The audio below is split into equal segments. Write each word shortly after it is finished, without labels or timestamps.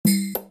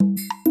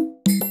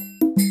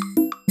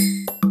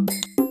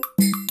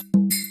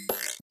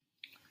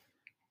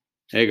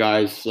Hey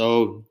guys,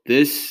 so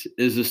this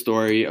is the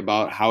story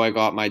about how I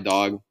got my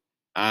dog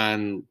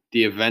and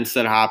the events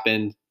that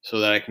happened so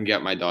that I can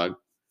get my dog.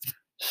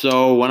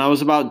 So, when I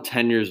was about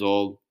 10 years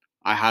old,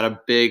 I had a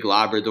big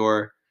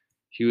Labrador.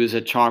 He was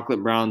a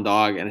chocolate brown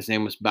dog and his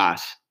name was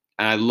Bass.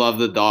 And I loved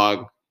the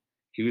dog.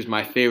 He was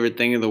my favorite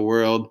thing in the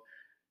world.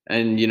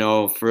 And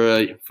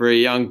for a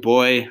young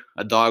boy,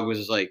 a dog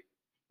was like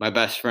my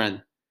best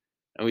friend,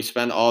 and we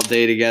spent all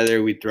day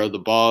together. We'd throw the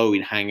ball,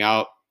 we'd hang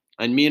out.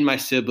 And me and my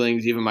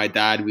siblings, even my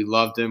dad, we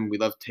loved him. We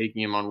loved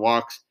taking him on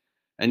walks.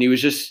 And he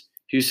was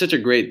such a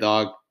great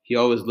dog. He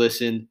always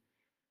listened.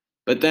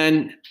 But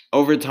then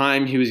over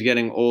time, he was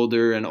getting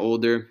older and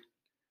older.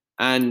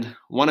 And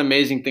one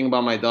amazing thing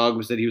about my dog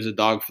was that he was a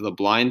dog for the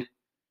blind.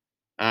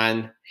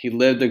 And he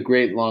lived a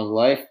great long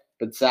life.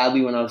 But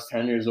sadly, when I was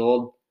 10 years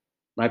old,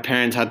 my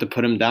parents had to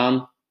put him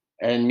down.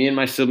 And me and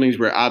my siblings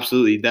were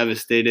absolutely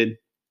devastated.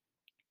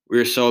 We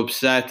were so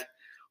upset.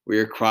 We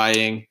were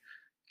crying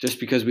just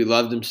because we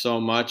loved him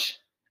so much.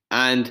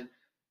 And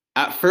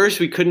at first,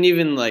 we couldn't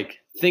even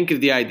think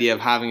of the idea of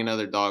having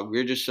another dog. We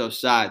were just so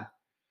sad.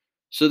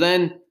 So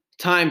then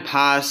time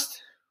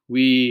passed.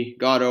 We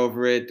got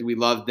over it. We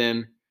loved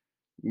him.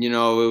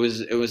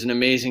 It was an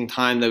amazing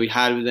time that we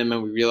had with him,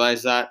 and we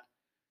realized that.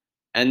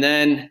 And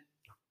then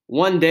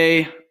one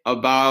day,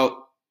 about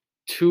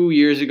 2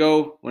 years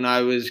ago, when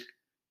I was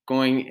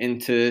going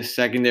into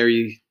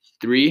secondary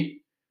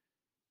three,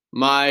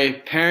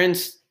 my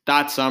parents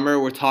that summer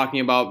were talking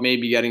about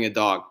maybe getting a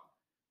dog.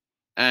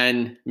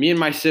 And me and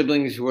my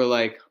siblings were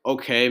like,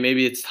 okay,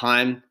 maybe it's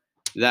time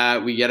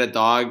that we get a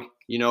dog.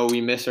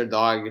 We miss our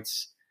dog.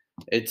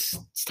 It's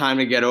time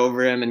to get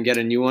over him and get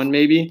a new one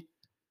maybe.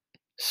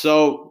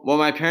 So what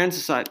my parents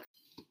decided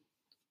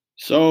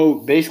so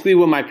basically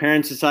what my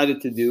parents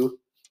decided to do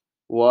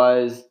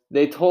was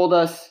they told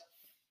us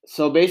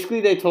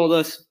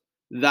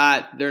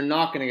that they're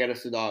not gonna get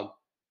us a dog.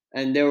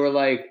 And they were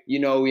like,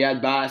 we had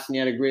Bass and he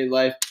had a great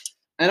life.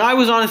 And I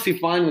was honestly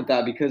fine with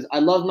that because I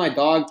loved my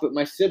dog, but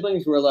my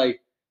siblings were like,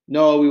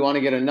 no, we want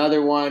to get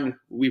another one.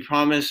 We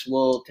promise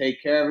we'll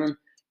take care of him.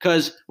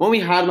 Because when we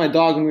had my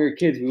dog when we were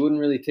kids, we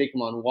wouldn't really take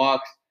him on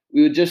walks.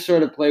 We would just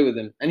sort of play with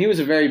him. And he was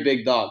a very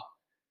big dog.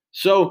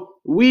 So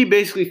we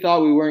basically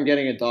thought we weren't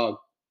getting a dog.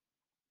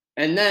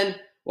 And then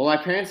what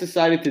my parents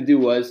decided to do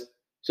was,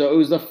 so it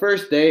was the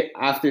first day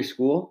after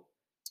school,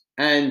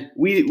 and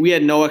we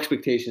had no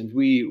expectations.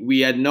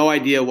 We had no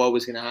idea what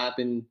was going to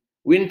happen.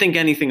 We didn't think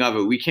anything of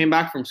it. We came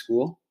back from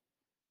school,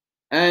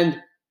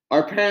 and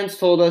our parents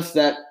told us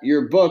that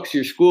your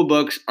school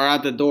books, are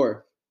at the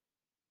door.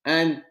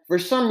 And for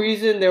some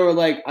reason, they were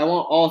like, "I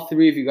want all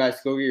three of you guys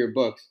to go get your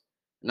books."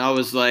 And I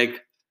was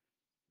like,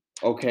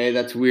 "Okay,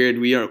 that's weird.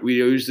 We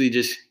usually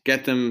just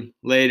get them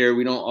later.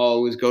 We don't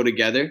always go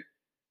together."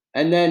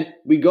 And then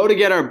we go to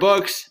get our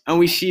books, and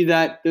we see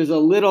that there's a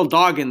little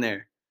dog in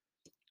there.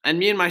 And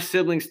me and my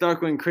siblings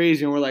start going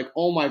crazy, and we're like,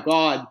 oh my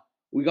God,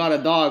 we got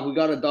a dog, we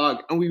got a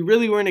dog. And we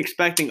really weren't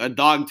expecting a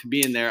dog to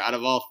be in there out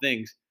of all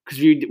things because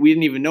we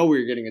didn't even know we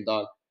were getting a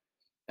dog.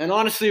 And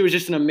honestly, it was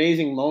just an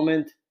amazing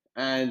moment.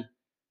 And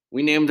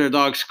we named our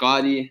dog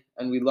Scotty,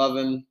 and we love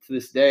him to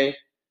this day.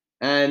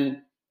 And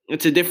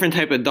it's a different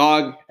type of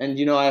dog. And,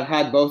 I've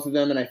had both of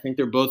them, and I think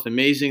they're both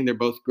amazing. They're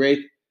both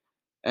great.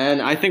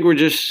 And I think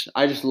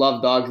I just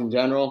love dogs in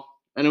general.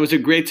 And it was a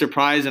great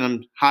surprise, and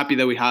I'm happy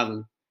that we have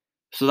him.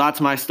 So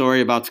that's my story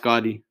about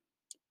Scotty.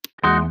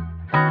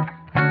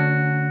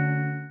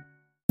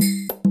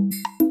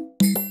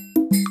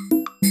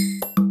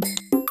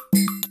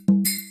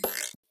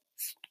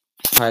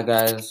 Hi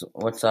guys,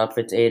 what's up?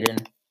 It's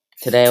Aiden.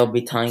 Today I'll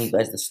be telling you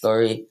guys the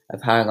story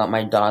of how I got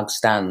my dog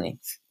Stanley.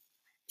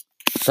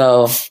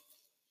 So,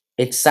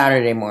 it's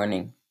Saturday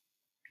morning,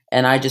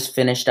 and I just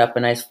finished up a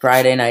nice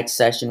Friday night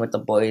session with the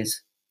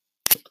boys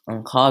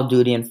on Call of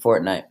Duty and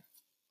Fortnite.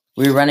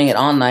 We were running it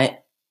all night,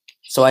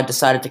 so I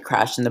decided to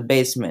crash in the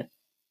basement.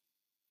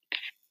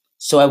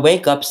 So I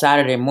wake up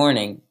Saturday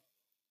morning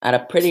at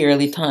a pretty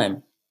early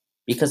time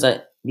because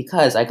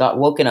I got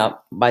woken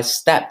up by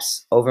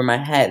steps over my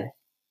head.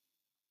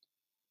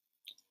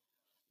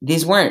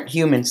 These weren't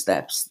human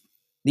steps.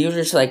 These were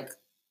just like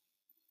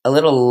a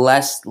little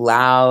less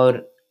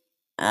loud,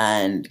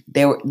 and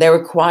they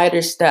were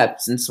quieter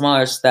steps and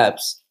smaller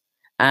steps,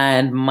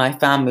 and my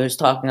family was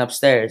talking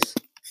upstairs.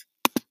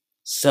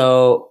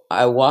 So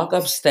I walk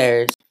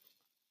upstairs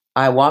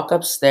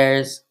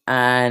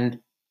and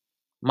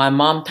my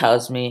mom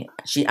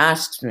she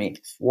asks me,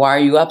 why are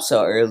you up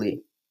so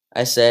early?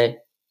 I say,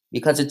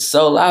 because it's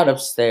so loud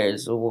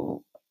upstairs.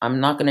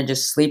 I'm not gonna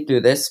just sleep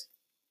through this.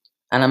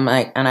 And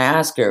I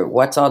ask her,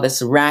 what's all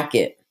this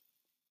racket?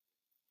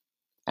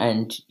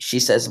 And she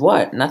says,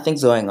 what?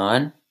 Nothing's going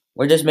on.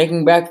 We're just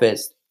making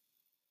breakfast.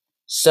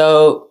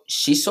 So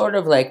she sort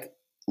of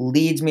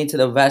leads me to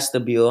the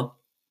vestibule,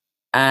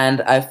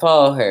 and I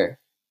follow her.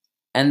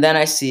 And then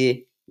I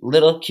see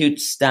little cute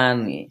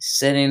Stanley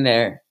sitting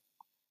there.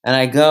 And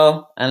I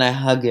go and I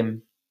hug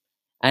him.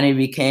 And he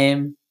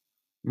became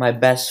my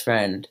best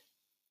friend,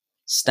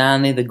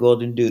 Stanley the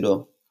Golden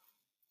Doodle.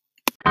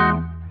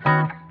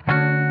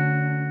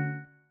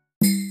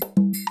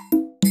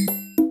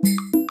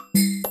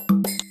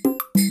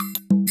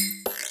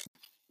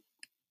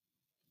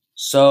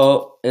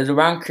 So it was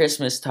around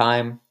Christmas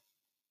time,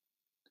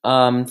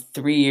 3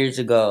 years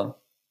ago,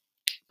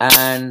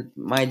 and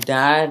my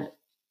dad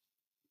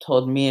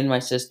told me and my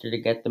sister to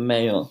get the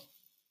mail.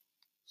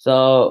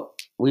 So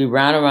we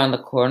ran around the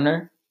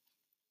corner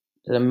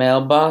to the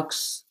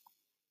mailbox,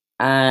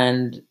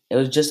 and it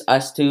was just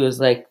us two. It was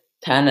like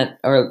 9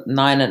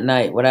 at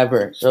night,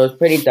 whatever. So it was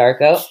pretty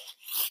dark out,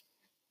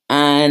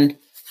 and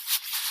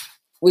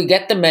we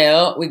get the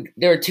mail. We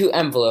There were two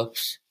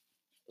envelopes.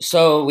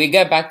 So we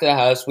get back to the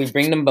house. We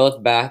bring them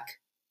both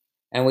back,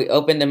 and we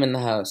open them in the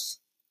house,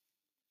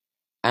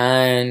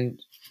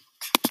 and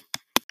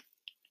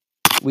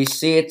we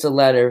see it's a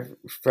letter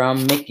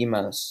from Mickey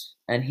Mouse,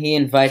 and he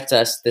invites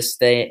us to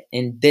stay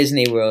in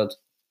Disney World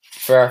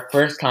for our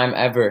first time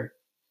ever.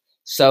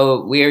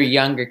 So we are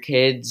younger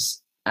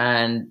kids,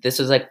 and this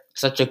was like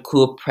such a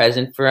cool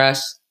present for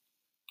us.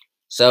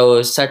 So it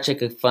was such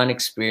like a fun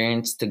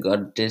experience to go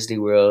to Disney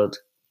World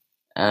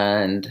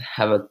and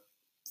have a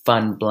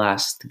fun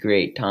blast,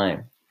 great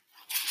time.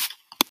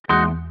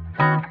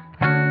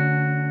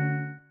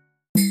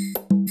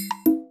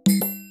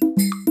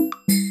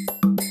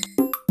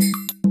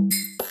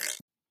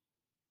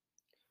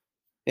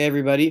 Hey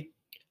everybody,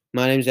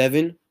 my name's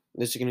Evan.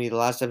 This is going to be the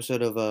last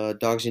episode of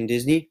Dogs in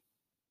Disney,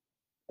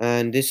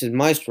 and this is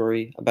my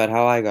story about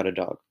how I got a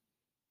dog.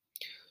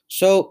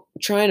 So,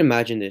 try and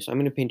imagine this. I'm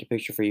going to paint a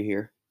picture for you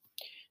here.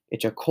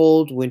 It's a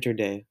cold winter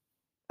day,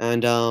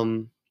 and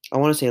I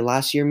want to say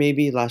last year,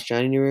 maybe last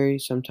January,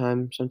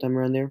 sometime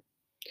around there.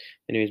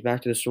 Anyways,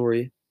 back to the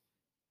story.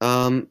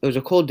 It was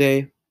a cold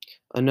day,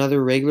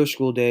 another regular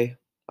school day.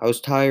 I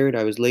was tired.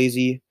 I was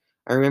lazy.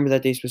 I remember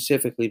that day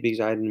specifically because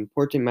I had an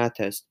important math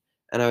test,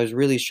 and I was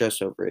really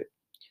stressed over it.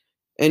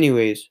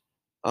 Anyways,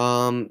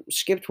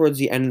 skip towards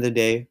the end of the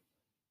day.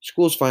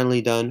 School's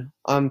finally done.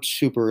 I'm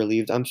super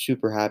relieved. I'm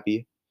super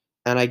happy.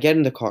 And I get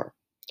in the car.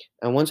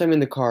 And once I'm in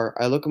the car,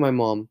 I look at my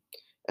mom,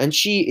 and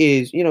she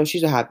is,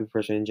 she's a happy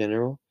person in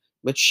general,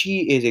 but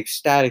she is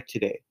ecstatic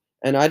today.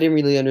 And I didn't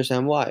really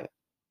understand why.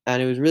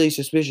 And it was really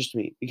suspicious to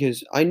me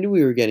because I knew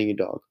we were getting a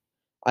dog.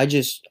 I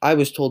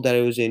was told that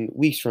it was in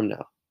weeks from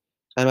now.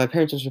 And my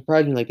parents have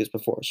surprised me like this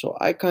before. So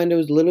I kind of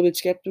was a little bit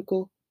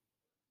skeptical.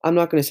 I'm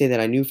not gonna say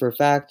that I knew for a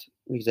fact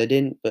because I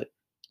didn't, but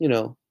you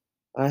know,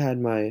 I had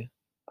my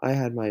I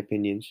had my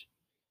opinions.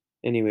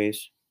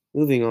 Anyways,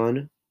 moving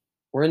on.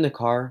 We're in the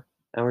car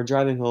and we're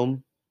driving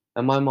home,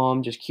 and my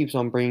mom just keeps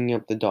on bringing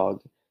up the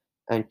dog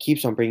and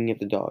keeps on bringing up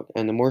the dog.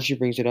 And the more she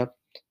brings it up,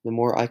 the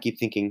more I keep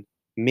thinking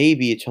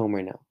maybe it's home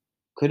right now.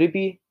 Could it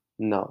be?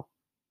 No,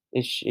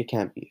 it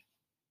can't be.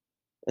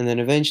 And then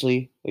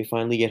eventually we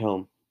finally get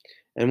home.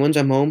 And once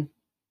I'm home,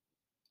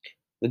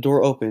 the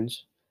door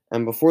opens,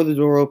 and before the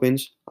door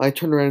opens, I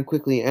turn around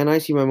quickly and I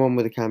see my mom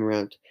with a camera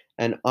out.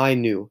 And I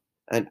knew.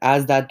 And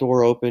as that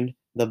door opened,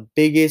 the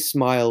biggest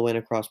smile went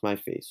across my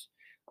face.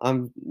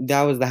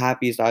 That was the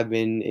happiest I've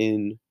been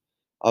in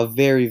a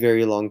very,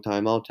 very long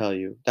time, I'll tell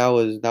you. That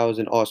was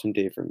an awesome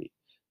day for me.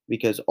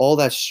 Because all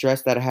that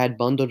stress that I had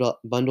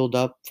bundled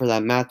up for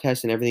that math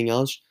test and everything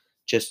else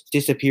just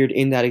disappeared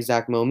in that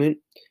exact moment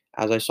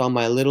as I saw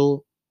my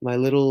little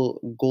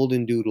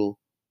golden doodle.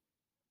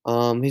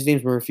 His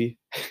name's Murphy.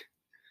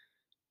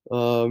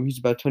 He's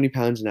about 20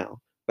 pounds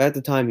now. But at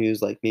the time, he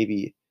was like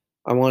maybe,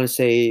 I want to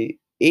say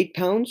 8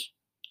 pounds.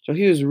 So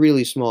he was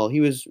really small. He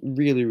was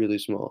really, really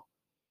small.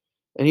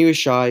 And he was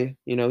shy.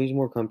 He's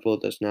more comfortable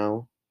with us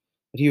now.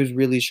 But he was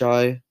really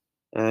shy.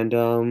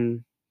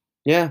 And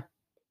yeah,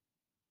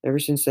 ever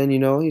since then,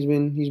 he's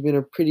been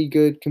a pretty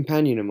good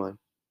companion of mine.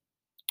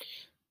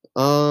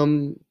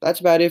 That's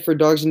about it for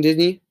Dogs in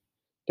Disney.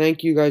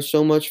 Thank you guys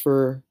so much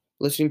for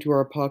listening to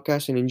our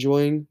podcast and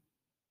enjoying.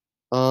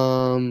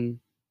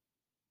 Um,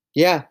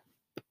 yeah,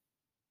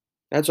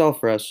 that's all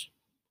for us.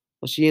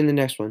 I'll see you in the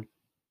next one.